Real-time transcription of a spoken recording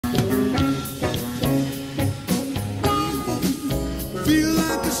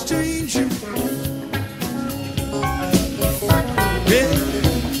a stranger. Yeah.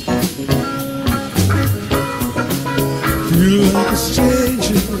 Feel like a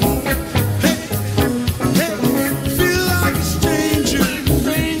stranger. Hey, hey, feel like a stranger.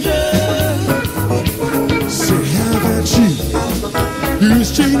 Stranger. Say, how about you? You're a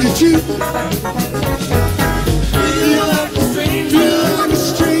stranger too. Feel like a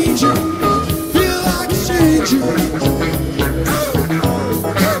stranger. Feel like a stranger. Feel like a stranger.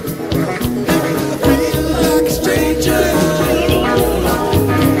 Feel like a stranger.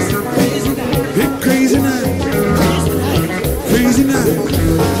 Crazy night. Crazy night.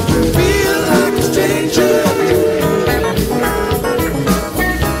 Feel like a stranger.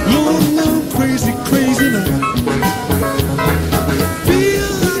 Long, long, crazy, crazy night. Feel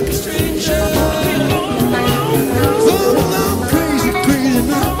like a stranger. Long, long, crazy, crazy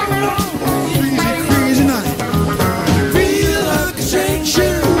night. Crazy, crazy night. Feel like a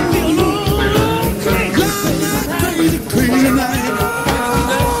stranger. Long, long, crazy, crazy night.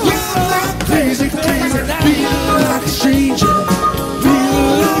 Long, long, crazy, crazy. Feel like a stranger.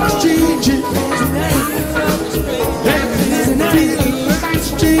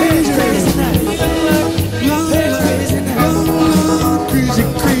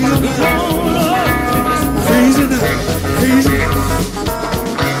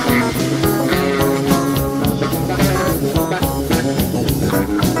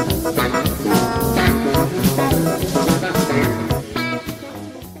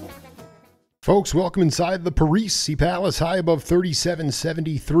 Folks, welcome inside the Parisi Palace, high above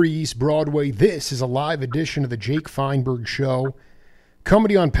 3773 East Broadway. This is a live edition of the Jake Feinberg Show.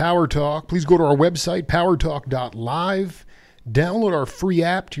 Comedy on Power Talk. Please go to our website, powertalk.live. Download our free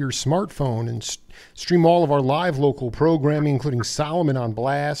app to your smartphone and stream all of our live local programming, including Solomon on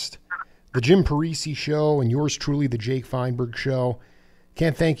Blast, the Jim Parisi Show, and yours truly, the Jake Feinberg Show.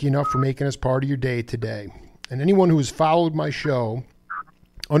 Can't thank you enough for making us part of your day today. And anyone who has followed my show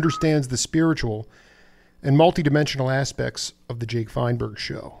understands the spiritual and multidimensional aspects of the Jake Feinberg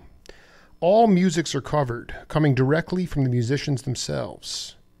Show. All musics are covered, coming directly from the musicians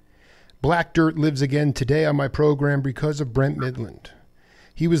themselves. Black Dirt lives again today on my program because of Brent Midland.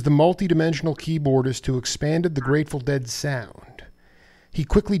 He was the multidimensional keyboardist who expanded the Grateful Dead sound. He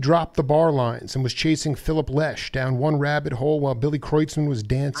quickly dropped the bar lines and was chasing Philip Lesh down one rabbit hole while Billy Kreutzmann was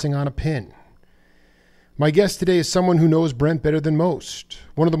dancing on a pin. My guest today is someone who knows Brent better than most.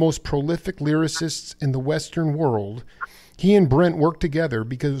 One of the most prolific lyricists in the Western world. He and Brent worked together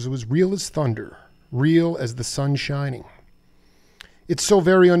because it was real as thunder, real as the sun shining. It's so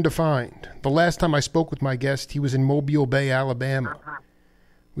very undefined. The last time I spoke with my guest, he was in Mobile Bay, Alabama.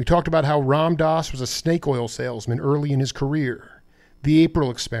 We talked about how Ram Dass was a snake oil salesman early in his career, the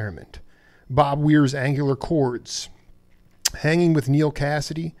April Experiment, Bob Weir's Angular Chords, hanging with Neil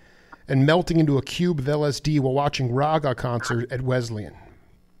Cassidy, and melting into a cube of LSD while watching Raga concert at Wesleyan.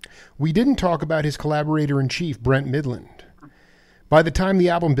 We didn't talk about his collaborator-in-chief, Brent Midland. By the time the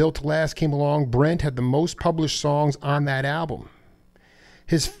album Built to Last came along, Brent had the most published songs on that album.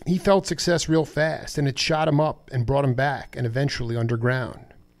 He felt success real fast, and it shot him up and brought him back, and eventually underground.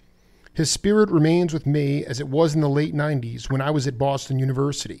 His spirit remains with me as it was in the late 90s when I was at Boston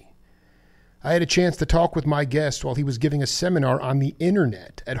University. I had a chance to talk with my guest while he was giving a seminar on the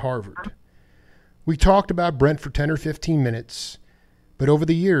internet at Harvard. We talked about Brent for 10 or 15 minutes, but over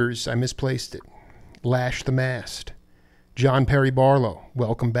the years, I misplaced it. Lash the mast. John Perry Barlow,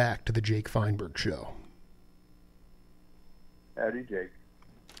 welcome back to the Jake Feinberg Show. Howdy, Jake.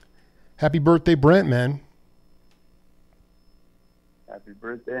 Happy birthday, Brent, man. Happy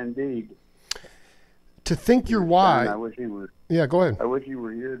birthday indeed. To think you're why... I wish he was. Yeah, go ahead. I wish you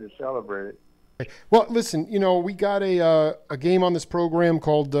were here to celebrate it. Well, listen, we got a game on this program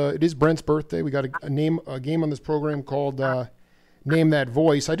called, it is Brent's birthday. We got a game on this program called Name That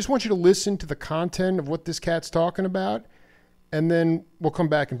Voice. I just want you to listen to the content of what this cat's talking about, and then we'll come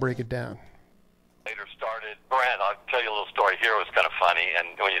back and break it down. Later started, Brent, I'll tell you a little story here. It was kind of funny,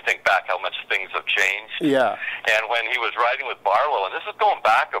 and when you think back how much things have changed. Yeah. And when he was writing with Barlow, and this is going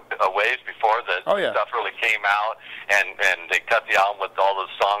back a ways before that stuff really came out, and they cut the album with all those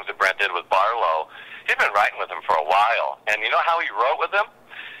songs that Brent did with Barlow. He'd been writing with him for a while, and you know how he wrote with him?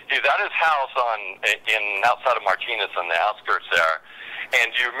 He was at his house outside of Martinez on the outskirts there, and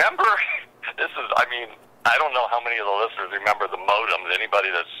do you remember, I don't know how many of the listeners remember the modems,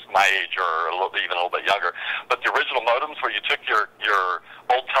 anybody that's my age or even a little bit younger, but the original modems where you took your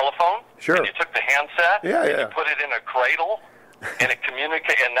old telephone, sure, and you took the handset, and you put it in a cradle, and it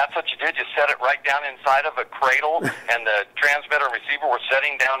communicated, and that's what you did. You set it right down inside of a cradle, and the transmitter and receiver were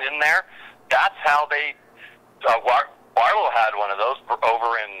setting down in there. That's how they Barlow had one of those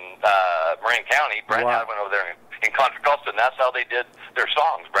over in Marin County. Brent had one over there in Contra Costa, and that's how they did their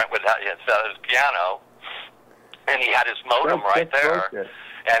songs. Brent would set his piano, and he had his modem right there,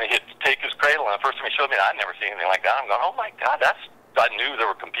 and he'd take his cradle. And the first time he showed me that, I'd never seen anything like that. I'm going, oh my God, I knew there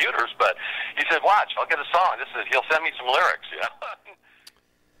were computers, but he said, watch, I'll get a song. He'll send me some lyrics, you know.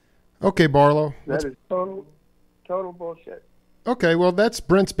 Okay, Barlow. That is total bullshit. Okay, well, that's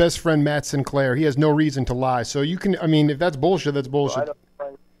Brent's best friend, Matt Sinclair. He has no reason to lie. So you can, I mean, if that's bullshit, that's bullshit.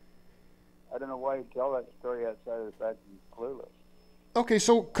 Well, I don't know why you tell that story outside of the fact that he's clueless. Okay,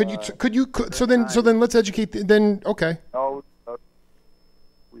 so so then let's educate, okay.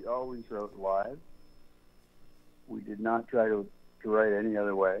 We always wrote live. We did not try to write any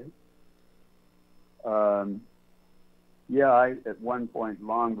other way. I, at one point,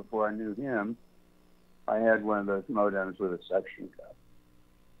 long before I knew him, I had one of those modems with a suction cup.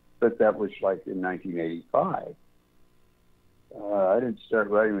 But that was like in 1985. I didn't start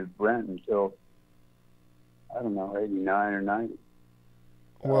writing with Brent until, I don't know, 89 or 90.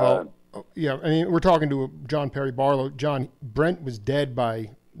 Well, yeah, I mean, we're talking to John Perry Barlow. John, Brent was dead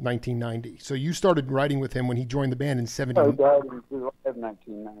by 1990. So you started writing with him when he joined the band in 70. He died in July of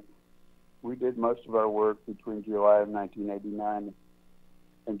 1990. We did most of our work between July of 1989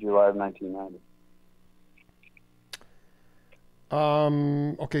 and July of 1990.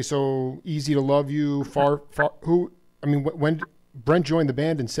 Okay, so Easy to Love You, when Brent joined the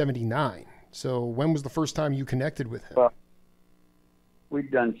band in 79. So when was the first time you connected with him? Well,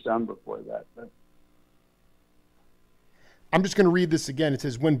 we'd done some before that, but I'm just going to read this again. It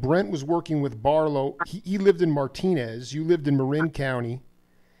says, when Brent was working with Barlow, he lived in Martinez. You lived in Marin County.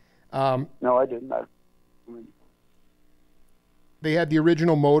 No, I didn't. They had the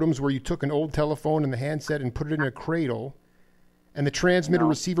original modems where you took an old telephone and the handset and put it in a cradle, and the transmitter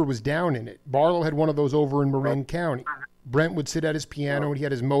receiver was down in it. Barlow had one of those over in Marin County. Brent would sit at his piano and he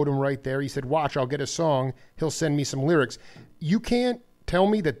had his modem right there. He said, watch, I'll get a song. He'll send me some lyrics. You can't tell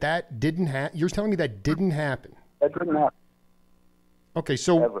me that didn't happen. You're telling me that didn't happen. That didn't happen. Okay,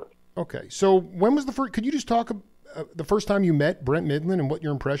 so Ever. Okay, so when was the first? Could you just talk the first time you met Brent Midland and what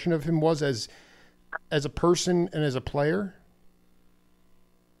your impression of him was as a person and as a player?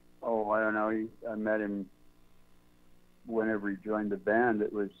 Oh, I don't know. I met him whenever he joined the band.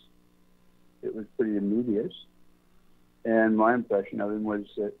 It was pretty immediate, and my impression of him was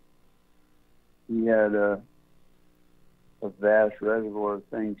that he had a vast reservoir of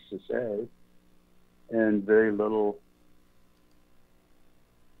things to say, and very little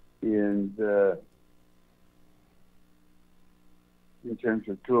in terms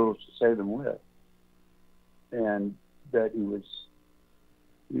of tools to say them with, and that he was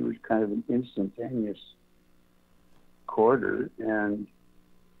kind of an instantaneous chorder, and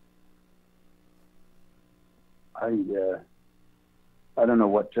I don't know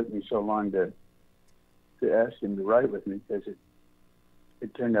what took me so long to ask him to write with me, because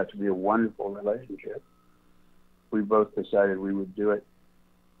it turned out to be a wonderful relationship. We both decided we would do it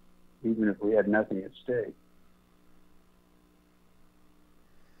even if we had nothing at stake,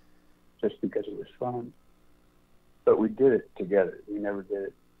 just because it was fun. But we did it together. We never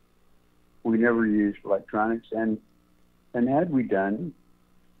used electronics, and had we done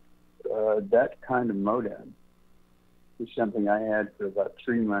that kind of modem is something I had for about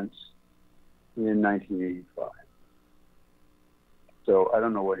 3 months in 1985. So I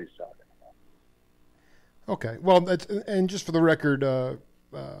don't know what he's talking about. Okay, well, and just for the record,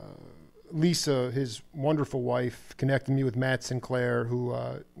 Lisa, his wonderful wife, connected me with Matt Sinclair, who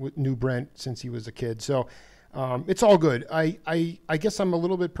knew Brent since he was a kid. So it's all good. I guess I'm a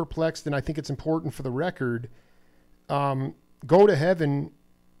little bit perplexed, and I think it's important for the record. Go to Heaven,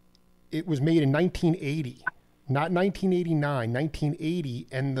 it was made in 1980, not 1989, 1980,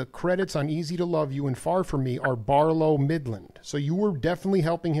 and the credits on Easy to Love You and Far From Me are Barlow Midland. So you were definitely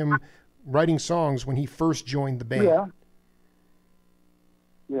helping him writing songs when he first joined the band.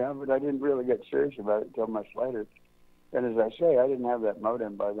 Yeah, but I didn't really get serious about it until much later. And as I say, I didn't have that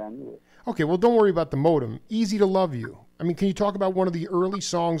modem by then either. Okay, well, don't worry about the modem. Easy to Love You. I mean, can you talk about one of the early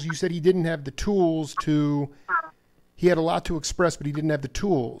songs? You said he didn't have the tools to... He had a lot to express, but he didn't have the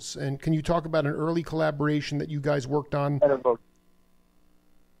tools. And can you talk about an early collaboration that you guys worked on? He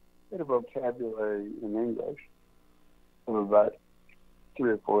had a vocabulary in English of about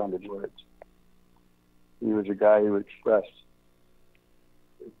 300 or 400 words. He was a guy who expressed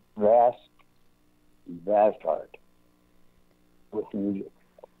vast art with music,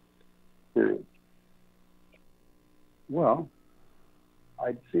 period. Well,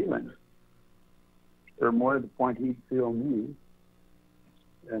 I'd feel him, or more to the point, he'd feel me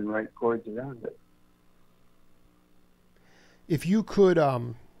and write chords around it. if you could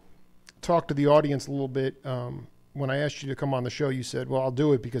talk to the audience a little bit. When I asked you to come on the show, you said, well, I'll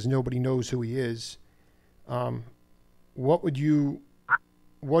do it because nobody knows who he is. What do you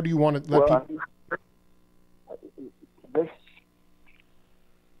want to let people... This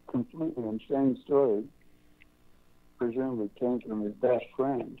completely insane story presumably came from his best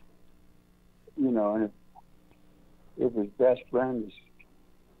friend. And if his best friend is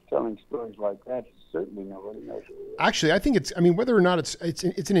telling stories like that, certainly nobody knows who he is. Actually, I think whether or not it's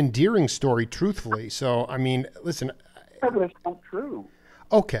an endearing story, truthfully. So, listen. Yeah, but it's not true.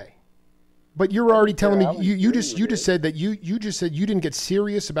 Okay. But you're already telling me you just said that you just said you didn't get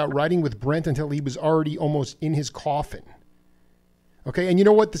serious about writing with Brent until he was already almost in his coffin. Okay, and you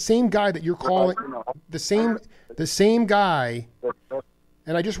know what? The same guy that you're calling the same guy,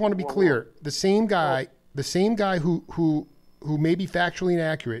 and I just want to be clear, the same guy who may be factually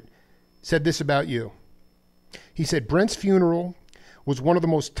inaccurate said this about you. He said Brent's funeral was one of the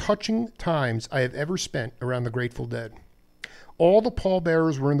most touching times I have ever spent around the Grateful Dead. All the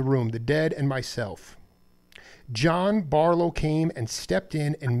pallbearers were in the room, the dead and myself. John Barlow came and stepped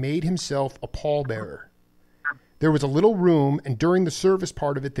in and made himself a pallbearer. There was a little room, and during the service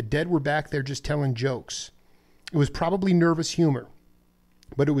part of it, the dead were back there just telling jokes. It was probably nervous humor,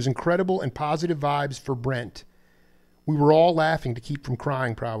 but it was incredible and positive vibes for Brent. We were all laughing to keep from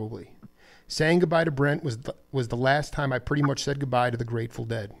crying, probably. Saying goodbye to Brent was the last time I pretty much said goodbye to the Grateful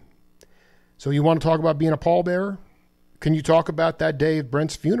Dead. So you want to talk about being a pallbearer? Can you talk about that day of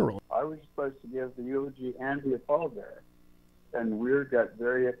Brent's funeral? I was supposed to give the eulogy and be a pallbearer, and Weir got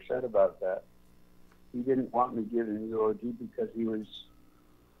very upset about that. He didn't want me giving the eulogy because he was,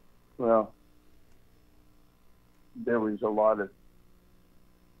 well, there was a lot of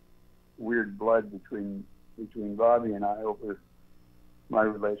weird blood between Bobby and I over my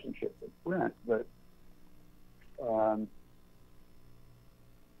relationship with Brent, but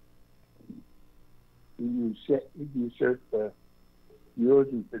he usurped the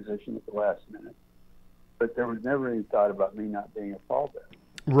eulogy position at the last minute. But there was never any thought about me not being a pallbearer.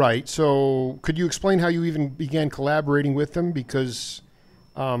 Right. So could you explain how you even began collaborating with them? Because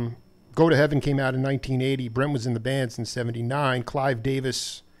Go to Heaven came out in 1980. Brent was in the band since 79. Clive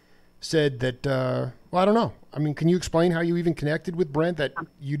Davis said that, well, I don't know. Can you explain how you even connected with Brent, that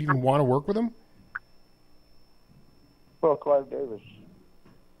you'd even want to work with him? Well, Clive Davis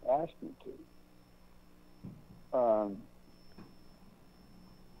asked me to.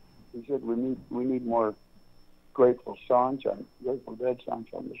 He said, we need more Grateful Dead songs on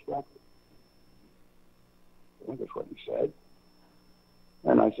this record. I think that's what he said.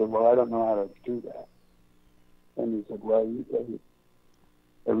 And I said, well, I don't know how to do that. And he said, well,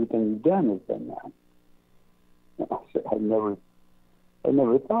 everything you've done has been that. And I said, I never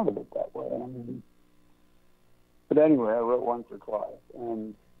thought of it that way. But anyway, I wrote one for Clive.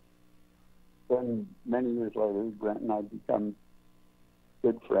 And then many years later, Brent and I become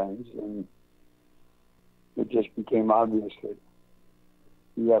good friends, and it just became obvious that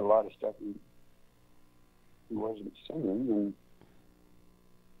he had a lot of stuff he wasn't singing, and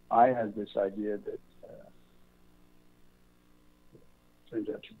I had this idea that turns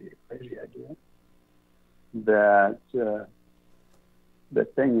out to be a crazy idea, that the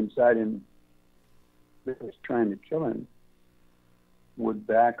thing inside him that was trying to kill him would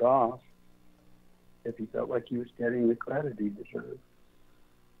back off if he felt like he was getting the credit he deserved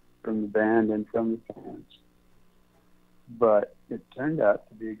from the band and from the fans. But it turned out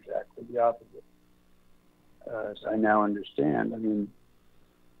to be exactly the opposite. As I now understand,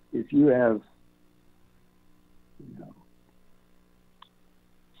 if you have,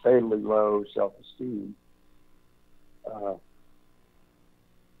 fatally low self-esteem,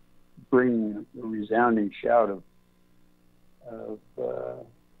 bringing a resounding shout of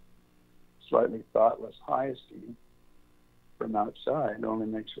slightly thoughtless high esteem from outside only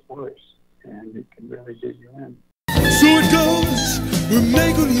makes it worse, and it can really dig you in. So it goes, we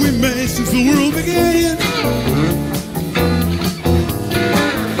make what we made since the world began.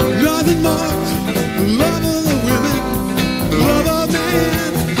 Nothing more, love of the women, love of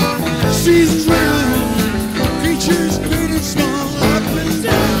man. Seasons round, creatures great and small, up and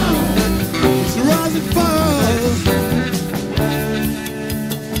down, it's rise and fall.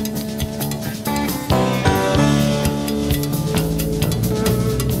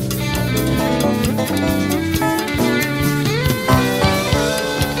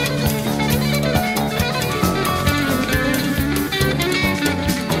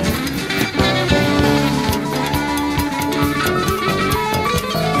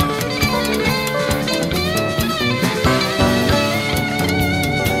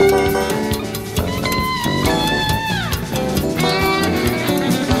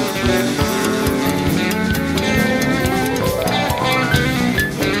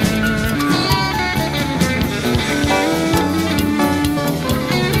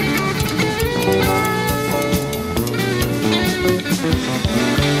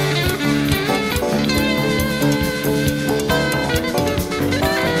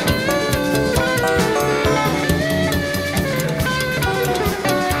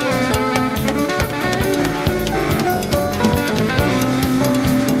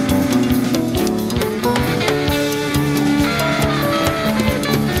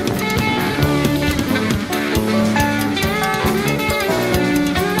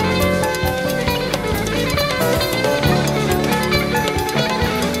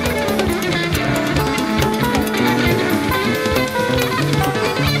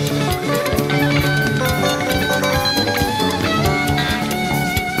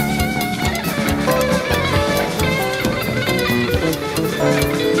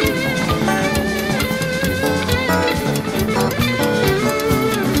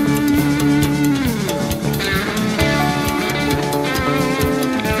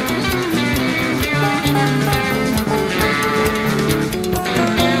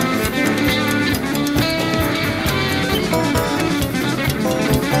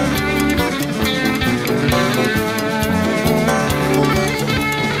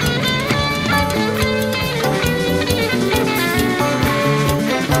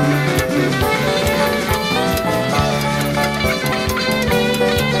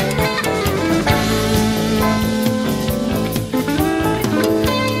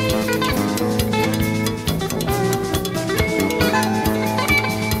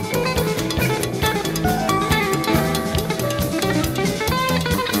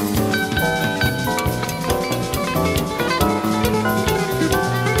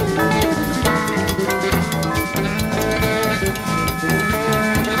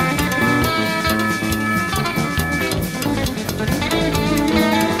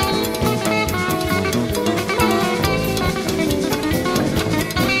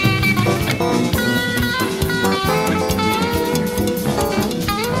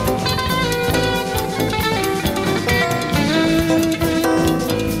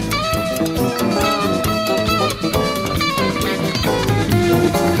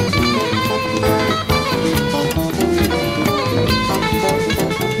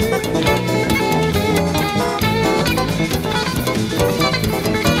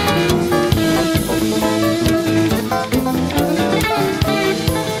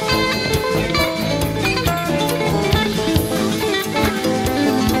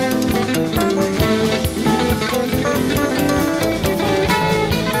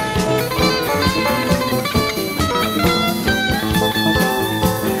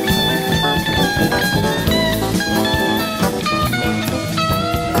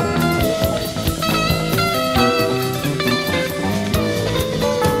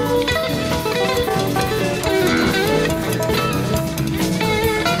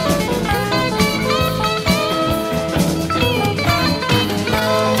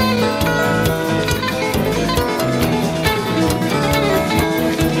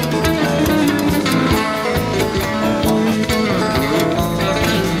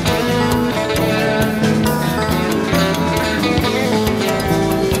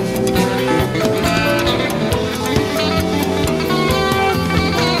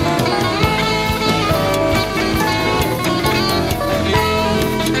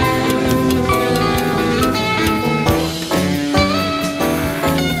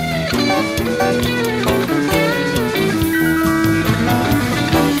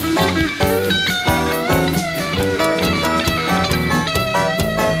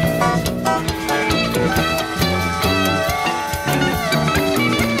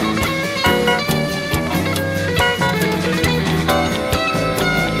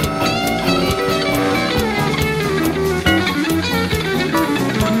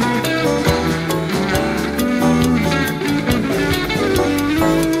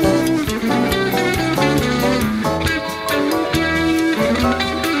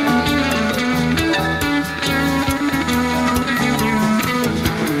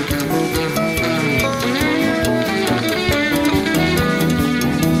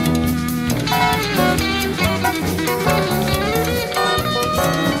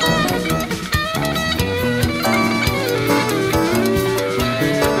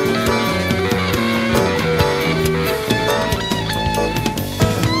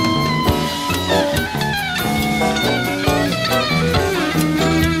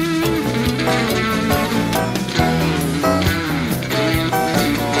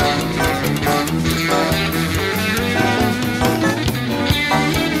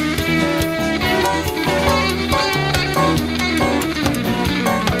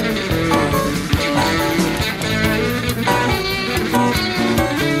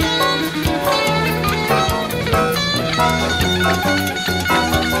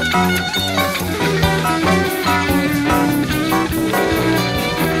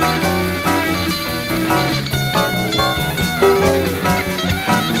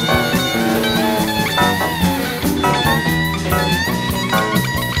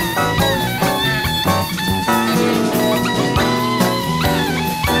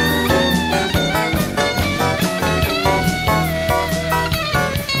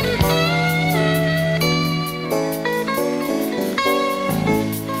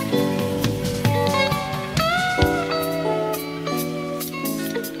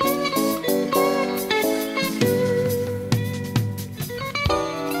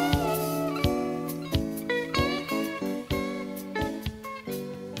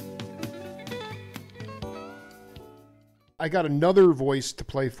 I got another voice to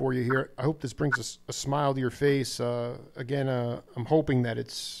play for you here. I hope this brings a smile to your face. Again, I'm hoping that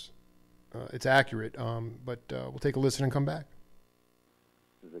it's accurate, but we'll take a listen and come back.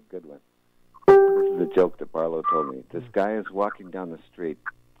 This is a good one. This is a joke that Barlow told me. This guy is walking down the street,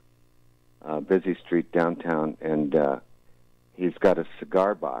 busy street downtown, and he's got a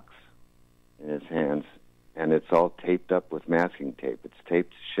cigar box in his hands, and it's all taped up with masking tape. It's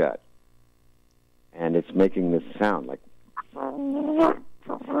taped shut, and it's making this sound like that.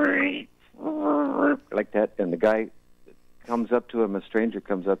 And the guy comes up to him, a stranger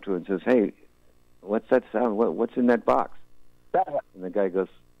comes up to him and says, "Hey, what's that sound? What's in that box?" And the guy goes,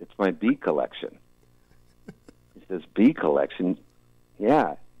 "It's my bee collection." He says, "Bee collection?"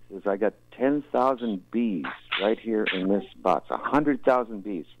 "Yeah." He says, "I got 10,000 bees right here in this box. 100,000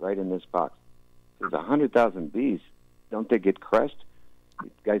 bees right in this box." He says, 100,000 bees? Don't they get crushed? The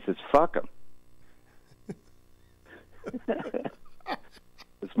guy says, "Fuck them."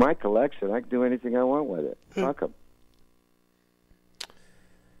 It's my collection. I can do anything I want with it. Fuck them.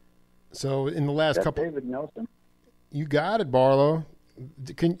 So in the last couple, David Nelson. You got it, Barlow.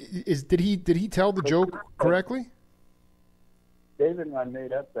 Did he tell the joke correctly? David and I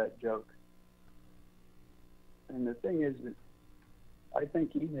made up that joke. And the thing is, I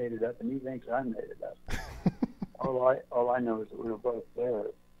think he made it up, and he thinks I made it up. all I know is that we were both there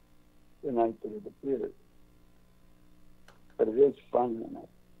the night that it appeared. But it is fun in a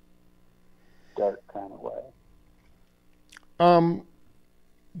dark kind of way.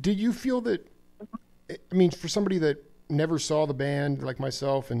 Did you feel that? I mean, for somebody that never saw the band like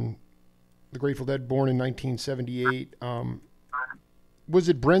myself and the Grateful Dead, born in 1978, was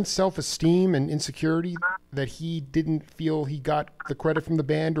it Brent's self-esteem and insecurity that he didn't feel he got the credit from the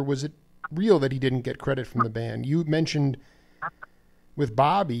band, or was it real that he didn't get credit from the band? You mentioned with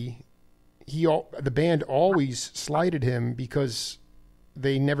Bobby, the band always slighted him because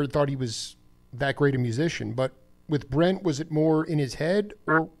they never thought he was that great a musician. But with Brent, was it more in his head,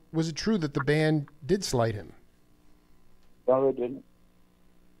 or was it true that the band did slight him? No, they didn't.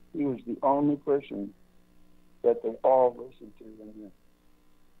 He was the only person that they all listened to in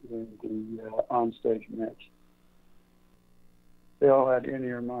the on-stage mix. They all had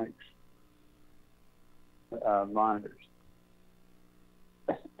in-ear mics, monitors.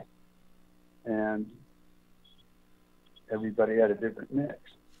 And everybody had a different mix.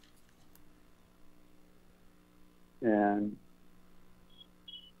 And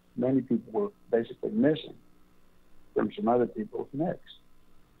many people were basically missing from some other people's mix.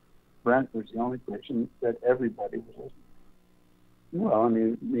 Brent was the only person that everybody was listening to. Well, I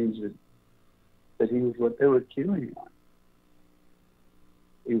mean, it means that he was what they were queuing on.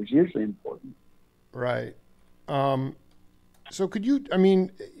 He was usually important. Right. So could you, I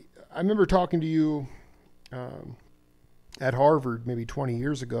mean, I remember talking to you at Harvard maybe 20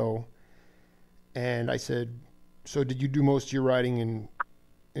 years ago, and I said, so did you do most of your writing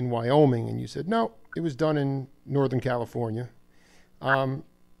in Wyoming? And you said, no, it was done in Northern California. Yep.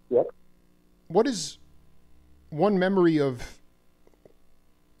 What is one memory of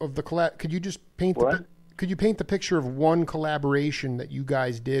the collab? Could you just paint could you paint the picture of one collaboration that you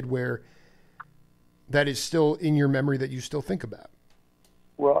guys did where that is still in your memory that you still think about?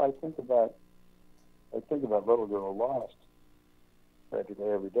 Well, I think about Little Girl Lost practically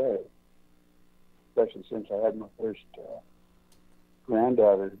every day, especially since I had my first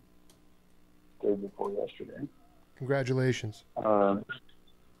granddaughter the day before yesterday. Congratulations.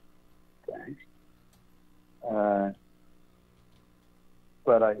 Thanks.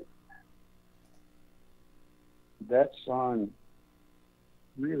 But that song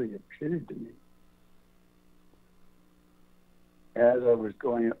really appeared to me as I was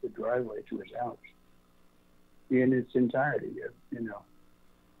going up the driveway to his house in its entirety,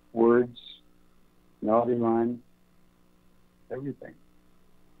 words, melody line, everything.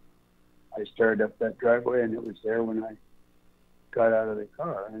 I started up that driveway and it was there when I got out of the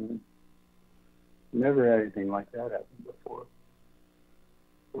car, and never had anything like that happen before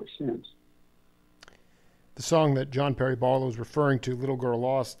or since. The song that John Perry Barlow was referring to, Little Girl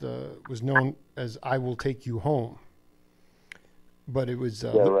Lost, was known as I Will Take You Home. But it was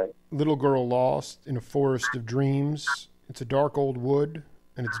right. Little Girl Lost in a forest of dreams. It's a dark old wood,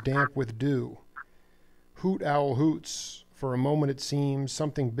 and it's damp with dew. Hoot owl hoots. For a moment it seems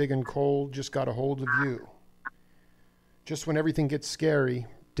something big and cold just got a hold of you. Just when everything gets scary,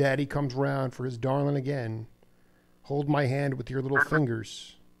 Daddy comes round for his darling again. Hold my hand with your little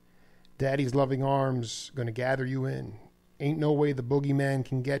fingers. Daddy's loving arms gonna gather you in. Ain't no way the boogeyman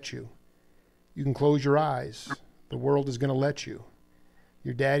can get you. You can close your eyes. The world is gonna let you.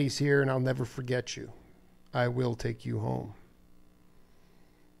 Your daddy's here and I'll never forget you. I will take you home.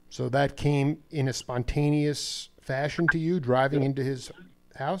 So that came in a spontaneous fashion to you, driving into his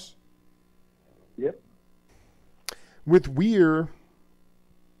house? Yep. With Weir,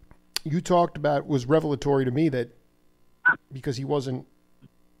 you talked about, was revelatory to me that because he wasn't,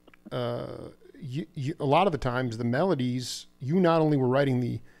 a lot of the times the melodies, you not only were writing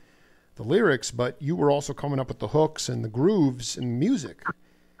the lyrics, but you were also coming up with the hooks and the grooves and music.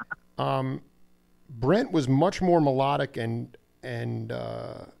 Brent was much more melodic and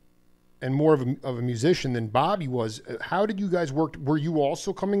more of a musician than Bobby was. How did you guys work? Were you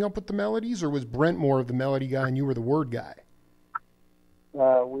also coming up with the melodies, or was Brent more of the melody guy and you were the word guy? We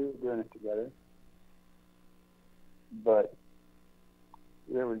were doing it together, but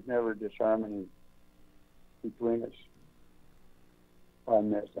there was never disharmony between us on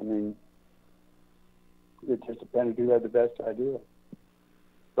this. I mean, it just depended who had the best idea.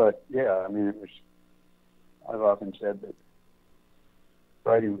 But yeah, I mean, it was. I've often said that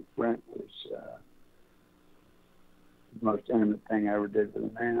writing with Brent was the most intimate thing I ever did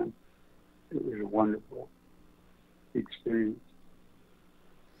with a man. It was a wonderful experience.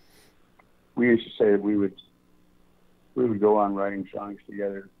 We used to say that we would go on writing songs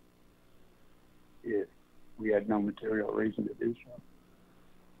together if we had no material reason to do so.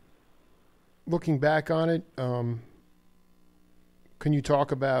 looking back on it, can you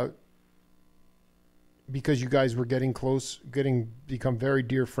talk about, because you guys were getting close, become very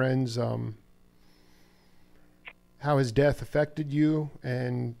dear friends, how his death affected you,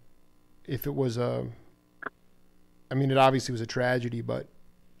 and if it was it obviously was a tragedy, but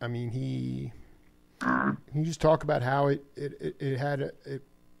I mean, can you just talk about how it had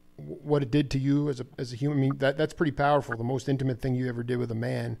what it did to you as a human? I mean, that's pretty powerful. The most intimate thing you ever did with a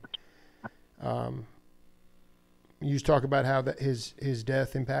man. You just talk about how his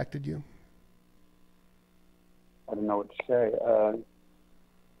death impacted you. I don't know what to say.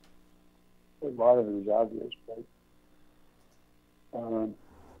 A lot of it is obvious, but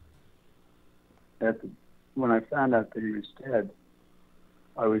when I found out that he was dead,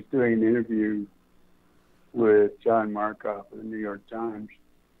 I was doing an interview with John Markoff of the New York Times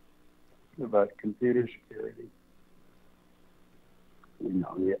about computer security.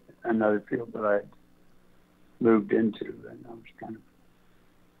 Another field that I had moved into, and I was kind of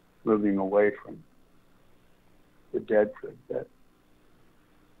moving away from the dead for a bit.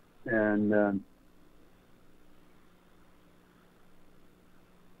 And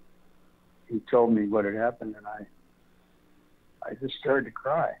he told me what had happened, and I just started to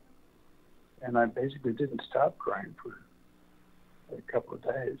cry. And I basically didn't stop crying for a couple of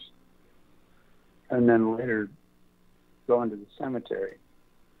days. And then later, going to the cemetery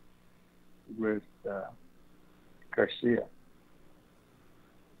with Garcia.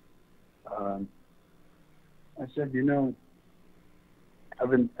 I said,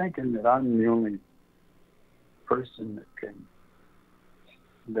 I've been thinking that I'm the only person that can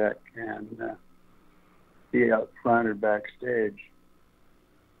be out front or backstage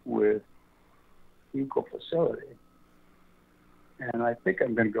with equal facility. And I think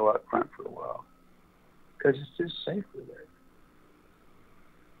I'm going to go out front for a while because it's just safer there.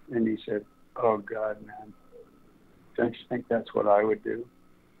 And he said, "Oh, God, man, don't you think that's what I would do?"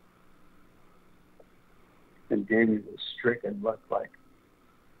 And gave me this stricken look like,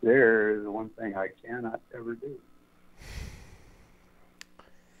 there is the one thing I cannot ever do.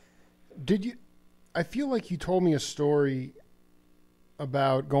 I feel like you told me a story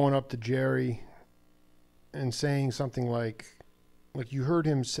about going up to Jerry and saying something like you heard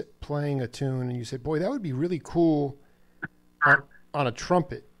him playing a tune and you said, "Boy, that would be really cool on a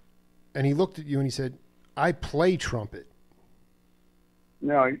trumpet." And he looked at you and he said, "I play trumpet."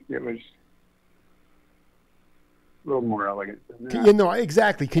 No, it was a little more elegant than that.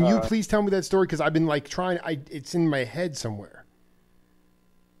 Exactly. Can you please tell me that story? Because I've been it's in my head somewhere.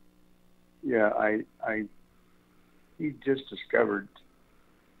 Yeah, he just discovered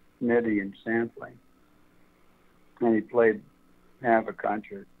MIDI and sampling, and he played half a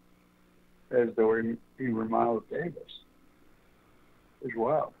concert as though he were Miles Davis. It was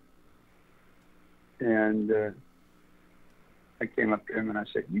wild. And I came up to him and I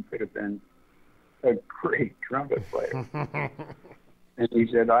said, "You could have been a great trumpet player." And he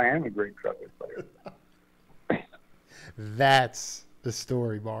said, "I am a great trumpet player." That's the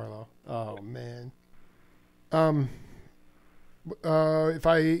story, Barlow. Oh, man.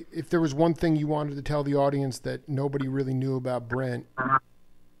 If there was one thing you wanted to tell the audience that nobody really knew about Brent,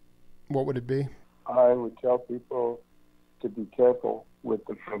 what would it be? I would tell people to be careful with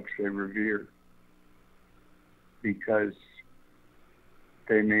the folks they revere, because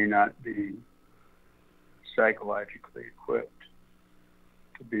they may not be psychologically equipped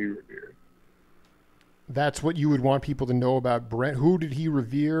to be revered. That's what you would want people to know about Brent. Who did he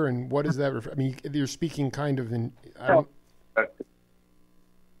revere, and what does that refer? I mean, you're speaking kind of in...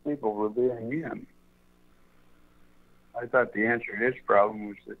 people revering him. I thought the answer to his problem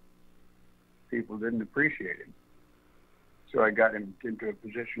was that people didn't appreciate him. So I got him into a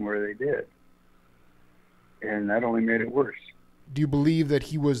position where they did. And that only made it worse. Do you believe that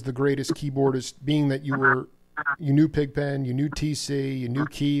he was the greatest keyboardist, being that you knew Pigpen, you knew TC, you knew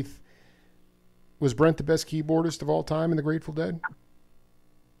Keith? Was Brent the best keyboardist of all time in the Grateful Dead?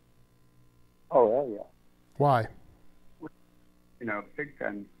 Oh, hell yeah. Why?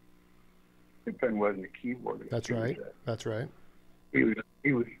 Pigpen wasn't a keyboardist. That's right. He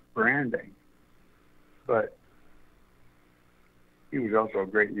was branding, but he was also a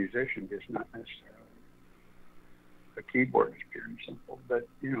great musician, just not necessarily a keyboardist, pure and simple. But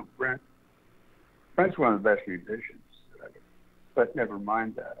Brent's one of the best musicians. But never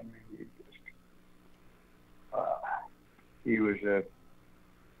mind that. I mean, he was a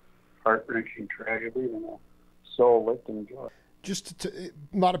heart-wrenching tragedy and a soul-lifting joy. A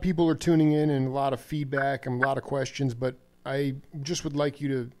lot of people are tuning in and a lot of feedback and a lot of questions, but I just would like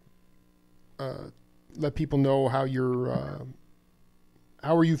you to let people know how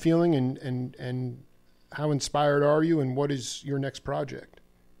how are you feeling, and how inspired are you, and what is your next project?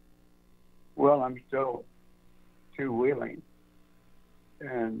 Well, I'm still two-wheeling,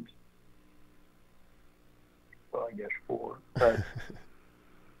 and, well, I guess four, but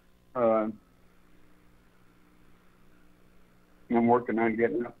I'm working on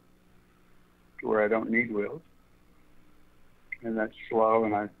getting up to where I don't need wheels, and that's slow,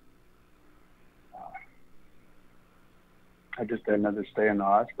 and I just had another stay in the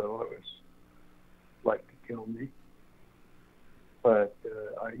hospital. It was like to kill me, but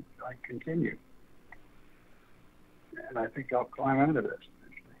I continue, and I think I'll climb out of this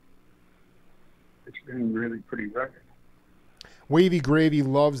eventually. It's been really pretty rugged. Wavy Gravy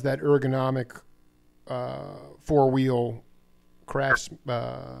loves that ergonomic four-wheel crafts.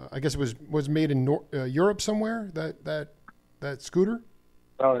 I guess it was made in Europe somewhere. That scooter.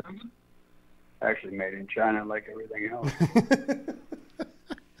 Oh, it's actually made in China, like everything else.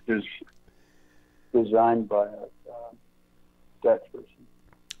 It's designed by a Dutch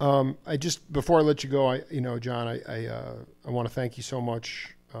person. I just, before I let you go, John, I want to thank you so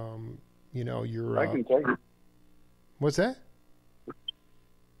much. You're. I can take it. What's that?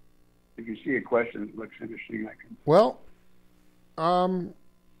 If you see a question that looks interesting, I can. Well, I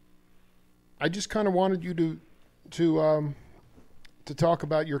just kind of wanted you to talk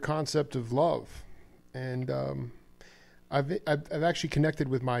about your concept of love, and I've actually connected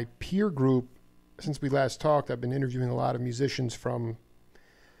with my peer group since we last talked. I've been interviewing a lot of musicians from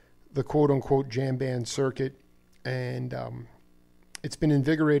the quote-unquote jam band circuit, and it's been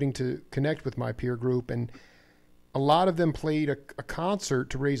invigorating to connect with my peer group, and a lot of them played a concert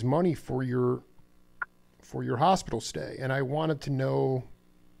to raise money for your hospital stay, and I wanted to know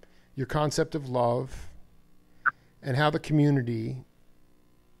your concept of love and how the community,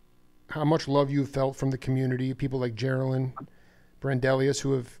 how much love you've felt from the community, people like Geraldine Brandelius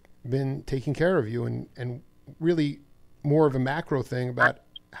who have been taking care of you, and really more of a macro thing about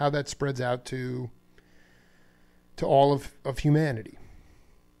how that spreads out to all of humanity.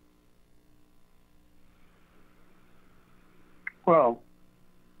 Well,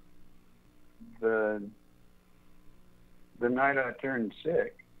 the night I turned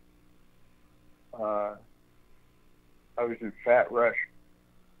sick, I was in fat rush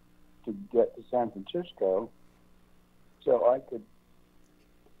to get to San Francisco so I could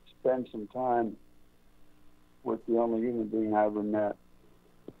spend some time with the only human being I ever met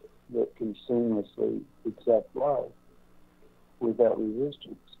that can seamlessly accept love without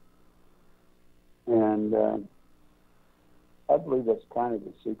resistance. And I believe that's kind of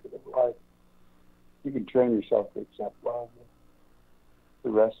the secret of life. You can train yourself to accept love. The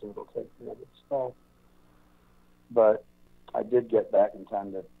rest of it will take care of itself. But I did get back in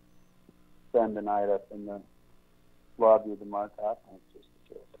time to spend the night up in the lobby of the Mark Hoffman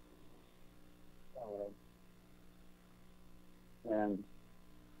Institute. And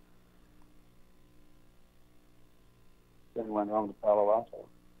then went home to Palo Alto.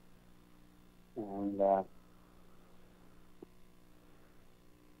 And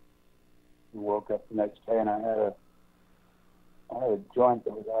woke up the next day, and I had a joint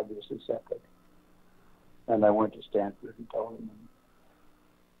that was obviously septic. And I went to Stanford and told them,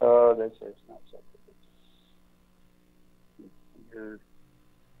 oh, they say it's not septic. Your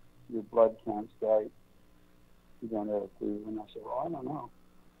blood counts right. You don't have a clue. And I said, well, I don't know.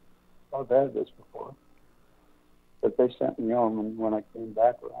 I've had this before. But they sent me home, and when I came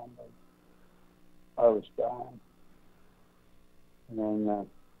back around, I was dying. And then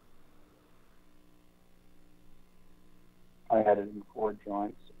I had it in 4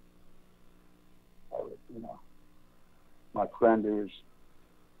 joints. I was, my friend who was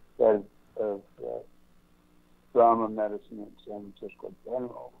head of drama medicine at San Francisco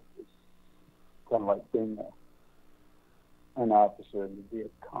General, was kind of like being an officer in the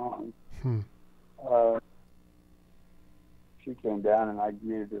Viet Cong. She came down, and I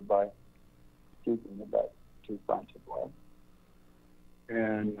greeted her by keeping about 2 pints of blood.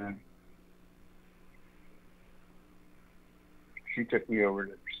 And she took me over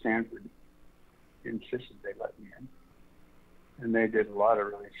to Stanford, insisted they let me in. And they did a lot of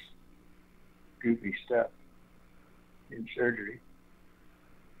really goofy stuff in surgery.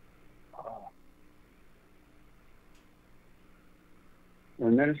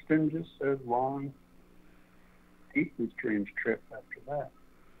 And then it's been just a long, deeply strange trip after that.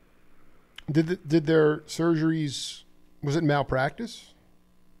 Did their surgeries, was it malpractice?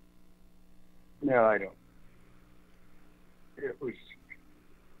 No, I don't. It was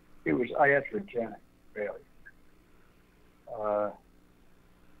iatrogenic failure.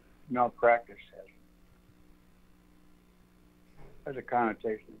 Malpractice has has a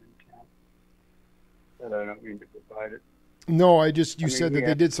connotation in town that I don't mean to provide it. No, you said that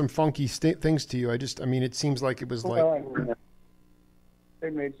they did some funky things to you. It seems like it was they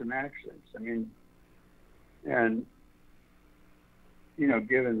made some accidents. And,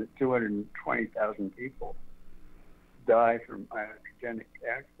 given that 220,000 people die from iatrogenic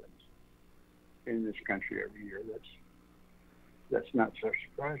accidents in this country every year, that's not so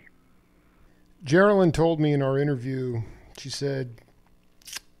surprising. Geraldine told me in our interview, she said,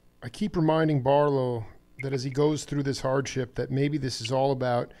 I keep reminding Barlow that as he goes through this hardship, that maybe this is all a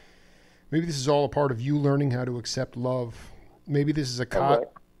part of you learning how to accept love. Maybe this is a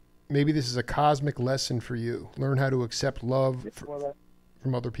cosmic lesson for you. Learn how to accept love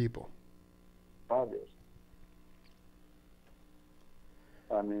from other people. Obvious.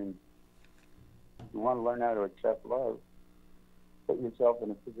 You want to learn how to accept love, put yourself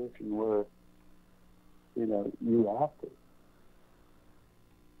in a position where, you have to.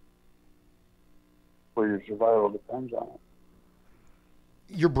 Where your survival depends on it.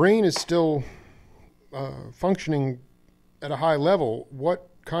 Your brain is still functioning at a high level. What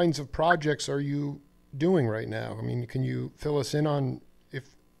kinds of projects are you doing right now? Can you fill us in on,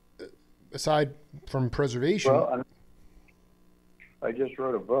 if aside from preservation? Well, I just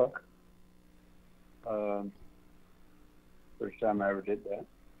wrote a book. First time I ever did that.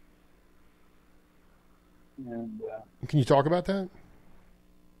 And can you talk about that?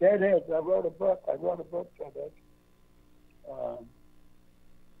 Yeah, it is. I wrote a book for this.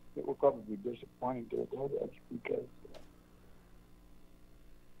 It will probably be disappointing to the audience because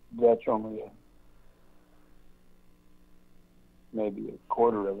that's only maybe a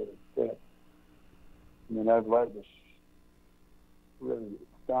quarter of it. I've led this really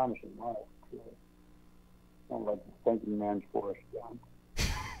astonishing life. Kind of like the thinking man's Forrest Gump.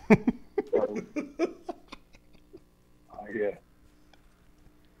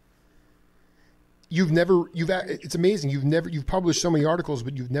 It's amazing. You've published so many articles,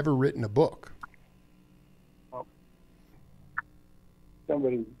 but you've never written a book. Well,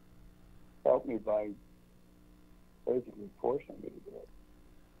 somebody helped me by basically forcing me to do it.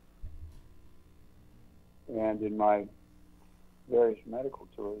 And in my various medical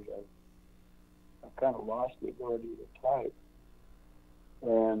tours, I've kind of lost the ability to type.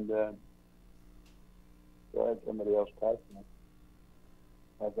 And so I had somebody else typing it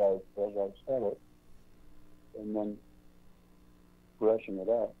as I said it, and then brushing it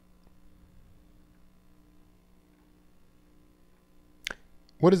up.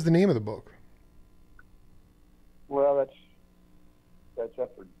 What is the name of the book? Well, that's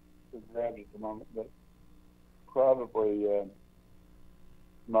up for grabs at the moment, but probably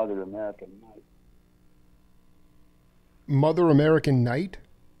Mother American Night. Mother American Night?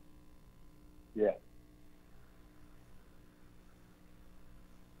 Yeah.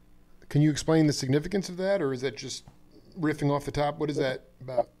 Can you explain the significance of that, or is that just riffing off the top? What is that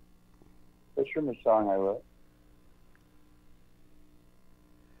about? It's from a song I wrote.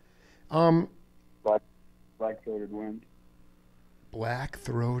 Black-throated wind.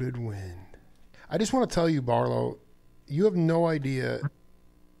 Black-throated wind. I just want to tell you, Barlow, you have no idea.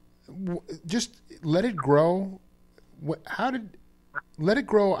 Just let it grow. Let it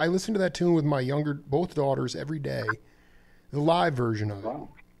grow? I listen to that tune with my both daughters every day. The live version of it. Wow.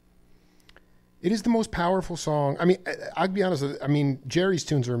 It is the most powerful song. I'll be honest. Jerry's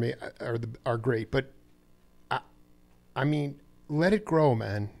tunes are great, but let it grow,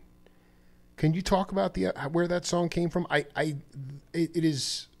 man. Can you talk about where that song came from? It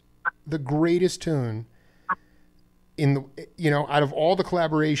is the greatest tune in the out of all the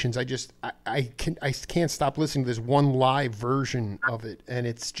collaborations. I can't stop listening to this one live version of it, and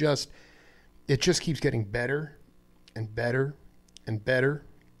it just keeps getting better and better and better.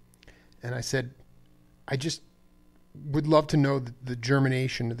 And I said, I just would love to know the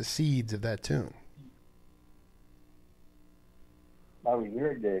germination of the seeds of that tune. I was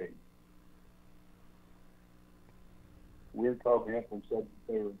irrigating. Weird called me up and said that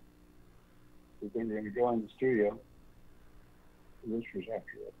they were going to go in the studio. This was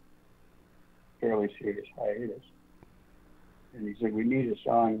after a fairly serious hiatus. And he said, we need a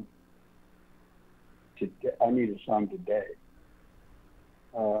song today. I need a song today.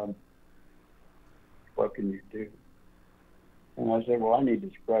 What can you do? And I said, well, I need to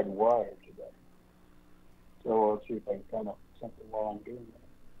spread wire today. So let's see if I can come up with something while I'm doing that.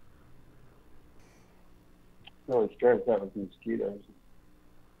 So it starts out with mosquitoes and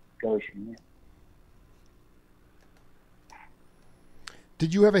goes from there.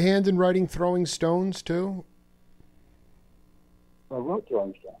 Did you have a hand in writing Throwing Stones, too? I wrote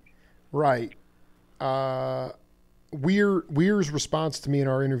Throwing Stones. Right. Weir's response to me in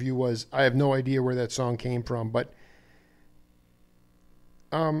our interview was, I have no idea where that song came from, but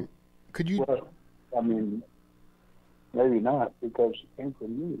could you? Well, I mean, maybe not, because it came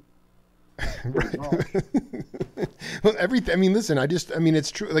from you. Well, everything. I mean, listen.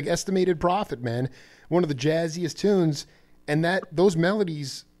 It's true. Like Estimated Prophet, man, one of the jazziest tunes, and those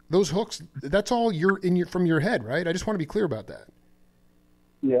melodies, those hooks, that's all from your head, right? I just want to be clear about that.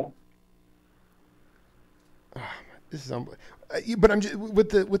 Yeah. Oh, this is but I'm just with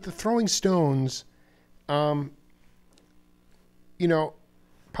the Throwing Stones.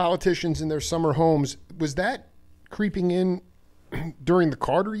 Politicians in their summer homes, was that creeping in during the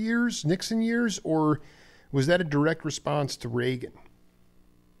Carter years, Nixon years, or was that a direct response to Reagan?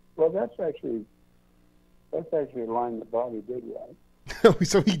 Well, that's actually a line that Bobby did write.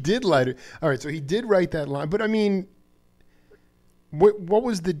 So he did write it. All right, so he did write that line. But I mean, what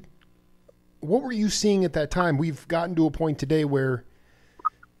were you seeing at that time? We've gotten to a point today where,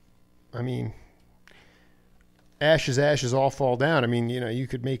 I mean, ashes, all fall down. I mean, you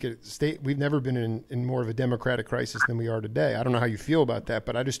could make it state. We've never been in more of a democratic crisis than we are today. I don't know how you feel about that,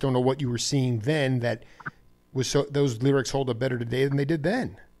 but I just don't know what you were seeing then that was so those lyrics hold up better today than they did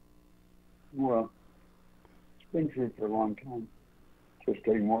then. Well, it's been true for a long time. It's just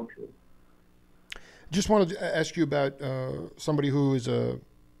getting more true. Just wanted to ask you about somebody who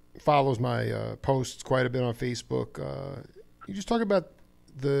follows my posts quite a bit on Facebook. You just talk about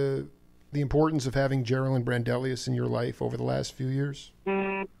the importance of having Geraldine Brandelius in your life over the last few years? Yeah.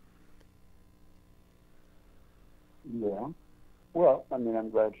 Well, I mean, I'm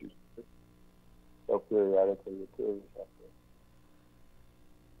glad she's so periodically curious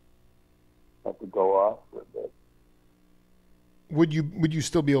have to go off for a bit. Would you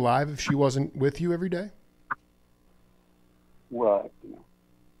still be alive if she wasn't with you every day? Well,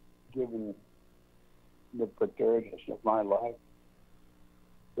 given the precariousness of my life,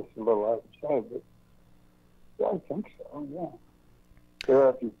 it's a little outside, but yeah, I think so, yeah. There are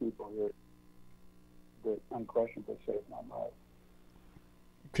a few people that unquestionably saved my life.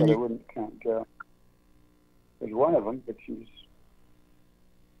 I wouldn't count Carol as one of them, but she's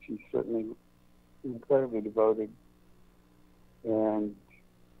certainly incredibly devoted, and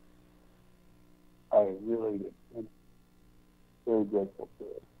I really am very grateful for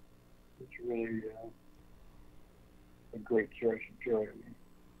it. It's really a great source of joy to me.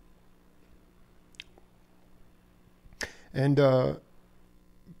 And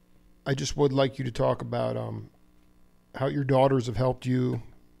I just would like you to talk about how your daughters have helped you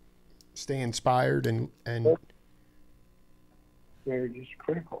stay inspired and they're just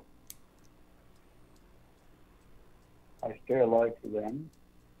critical. I stay alive for them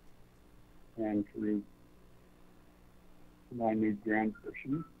and for my new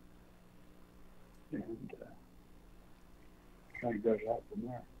grandperson, and kind of goes out from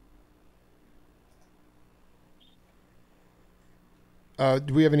there.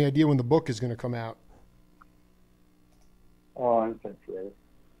 Do we have any idea when the book is going to come out? Oh, I'm not sure.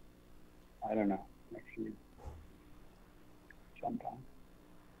 I don't know. Next year, sometime.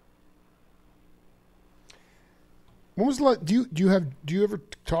 When was the last, do you ever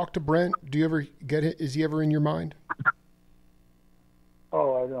talk to Brent? Do you ever get it? Is he ever in your mind?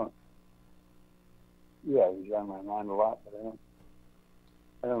 Oh, I don't. Yeah, he's on my mind a lot, but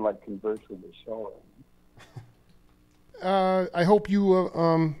I don't like converse with his soul. I hope you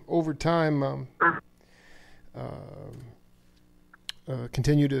over time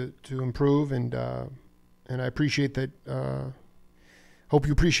continue to improve, and I appreciate that. Hope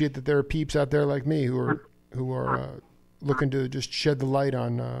you appreciate that there are peeps out there like me who are looking to just shed the light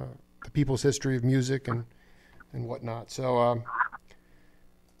on the people's history of music and whatnot. So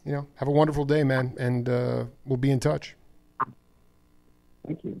have a wonderful day, man, and we'll be in touch.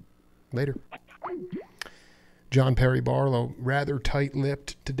 Thank you. Later. John Perry Barlow, rather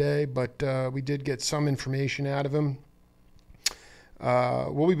tight-lipped today, but we did get some information out of him.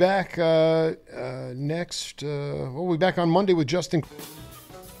 We'll be back next. We'll be back on Monday with Justin.